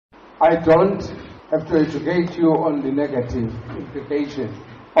I don't have to educate you on the negative implication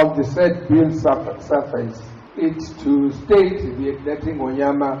of the said bill surface. It's to state that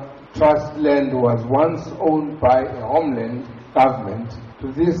Ingonyama Trust land was once owned by a homeland government.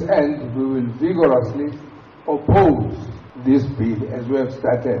 To this end, we will vigorously oppose this bill as we have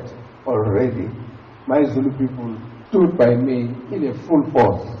started already. My Zulu people stood by me in a full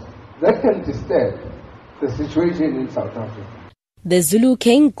force. That can disturb the situation in South Africa. The Zulu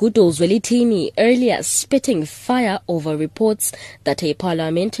King Guto Zwelithini earlier spitting fire over reports that a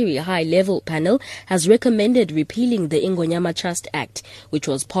parliamentary high-level panel has recommended repealing the Ingonyama Trust Act, which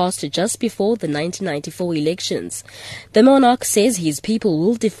was passed just before the 1994 elections. The monarch says his people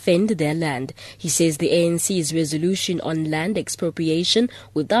will defend their land. He says the ANC's resolution on land expropriation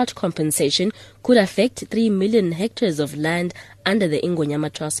without compensation could affect 3 million hectares of land under the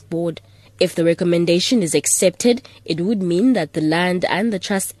Ingonyama Trust Board. If the recommendation is accepted, it would mean that the land and the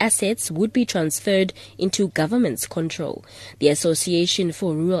trust assets would be transferred into government's control. The Association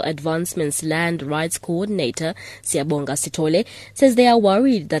for Rural Advancement's Land Rights Coordinator, Siabonga Sitole, says they are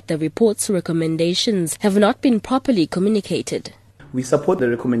worried that the report's recommendations have not been properly communicated. We support the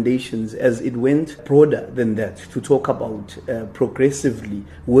recommendations as it went broader than that to talk about progressively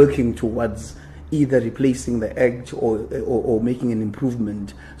working towards either replacing the act or making an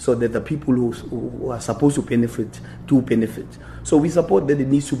improvement so that the people who are supposed to benefit do benefit. So we support that it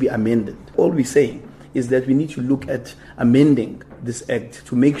needs to be amended. All we're saying is that we need to look at amending this act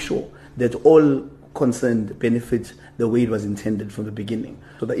to make sure that all concerned benefit the way it was intended from the beginning.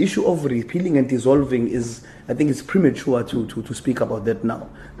 So the issue of repealing and dissolving is, I think it's premature to speak about that now.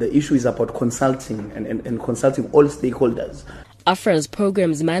 The issue is about consulting and consulting all stakeholders. AFRA's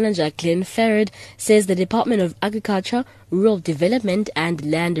Programs Manager Glenn Farrad says the Department of Agriculture, Rural Development and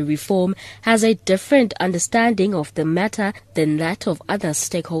Land Reform has a different understanding of the matter than that of other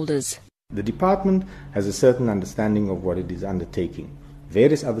stakeholders. The department has a certain understanding of what it is undertaking.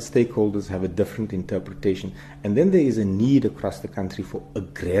 Various other stakeholders have a different interpretation, and then there is a need across the country for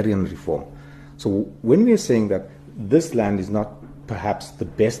agrarian reform. So when we are saying that this land is not perhaps the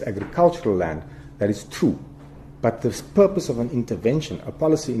best agricultural land, that is true. But the purpose of an intervention, a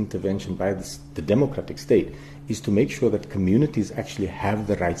policy intervention by the democratic state, is to make sure that communities actually have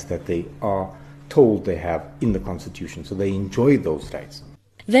the rights that they are told they have in the Constitution, so they enjoy those rights.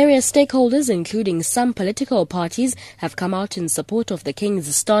 Various stakeholders, including some political parties, have come out in support of the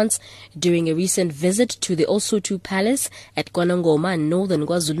King's stance. During a recent visit to the Osutu Palace at KwaNongoma in northern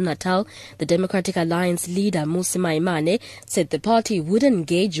KwaZulu-Natal, the Democratic Alliance leader Mmusi Maimane said the party would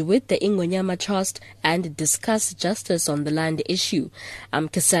engage with the Ingonyama Trust and discuss justice on the land issue. I'm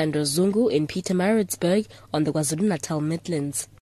Cassandra Zungu in Pietermaritzburg on the KwaZulu-Natal Midlands.